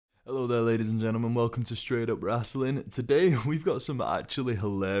Hello there, ladies and gentlemen, welcome to Straight Up Wrestling. Today we've got some actually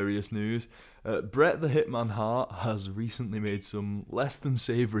hilarious news. Bret the Hitman Hart has recently made some less than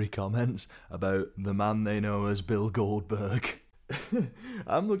savoury comments about the man they know as Bill Goldberg.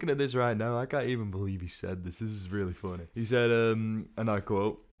 I'm looking at this right now, I can't even believe he said this. This is really funny. He said, and I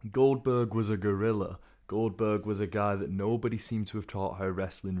quote, "Goldberg was a gorilla. Goldberg was a guy that nobody seemed to have taught how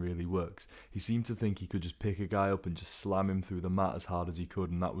wrestling really works. He seemed to think he could just pick a guy up and just slam him through the mat as hard as he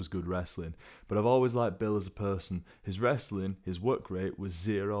could, and that was good wrestling. But I've always liked Bill as a person. His wrestling, his work rate was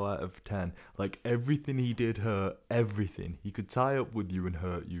 0 out of 10. Like, everything he did hurt, everything. He could tie up with you and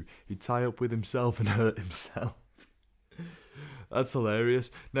hurt you. He'd tie up with himself and hurt himself." That's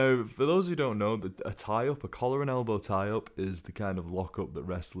hilarious. Now, for those who don't know, a tie-up, a collar and elbow tie-up, is the kind of lock-up that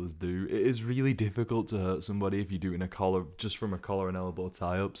wrestlers do. It is really difficult to hurt somebody if you're doing a collar, just from a collar and elbow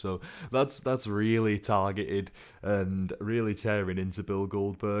tie-up, so that's really targeted and really tearing into Bill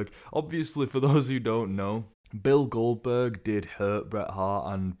Goldberg. Obviously, for those who don't know, Bill Goldberg did hurt Bret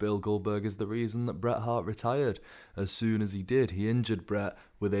Hart, and Bill Goldberg is the reason that Bret Hart retired as soon as he did. He injured Bret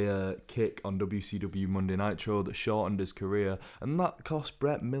with a kick on WCW Monday Nitro that shortened his career, and that cost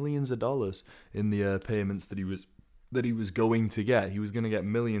Bret millions of dollars in the payments that he was going to get. He was going to get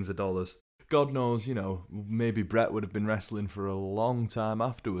millions of dollars. God knows, you know, maybe Bret would have been wrestling for a long time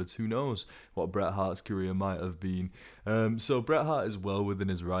afterwards. Who knows what Bret Hart's career might have been. So Bret Hart is well within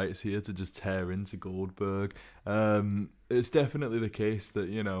his rights here to just tear into Goldberg. It's definitely the case that,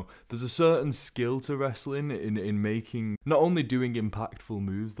 you know, there's a certain skill to wrestling in making, not only doing impactful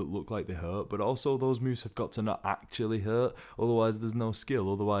moves that look like they hurt, but also those moves have got to not actually hurt. Otherwise, there's no skill.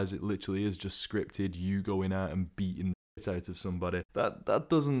 Otherwise, it literally is just scripted, you going out and beating out of somebody. That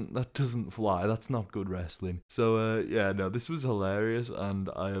doesn't fly. That's not good wrestling. So yeah, no, this was hilarious, and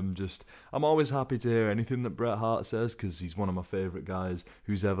I'm always happy to hear anything that Bret Hart says, because he's one of my favourite guys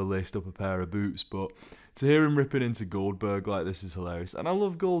who's ever laced up a pair of boots. But to hear him ripping into Goldberg like this is hilarious, and I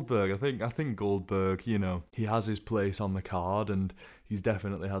love Goldberg. I think Goldberg, you know, he has his place on the card, and he's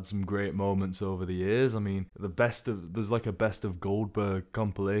definitely had some great moments over the years. I mean, there's like a best of Goldberg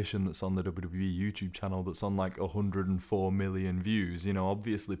compilation that's on the WWE YouTube channel that's on like 104 million views. You know,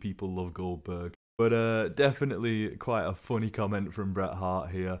 obviously people love Goldberg. But definitely quite a funny comment from Bret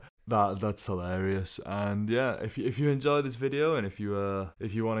Hart here. That's hilarious. And yeah, if you enjoy this video, and if you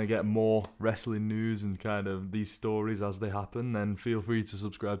want to get more wrestling news and kind of these stories as they happen, then feel free to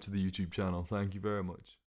subscribe to the YouTube channel. Thank you very much.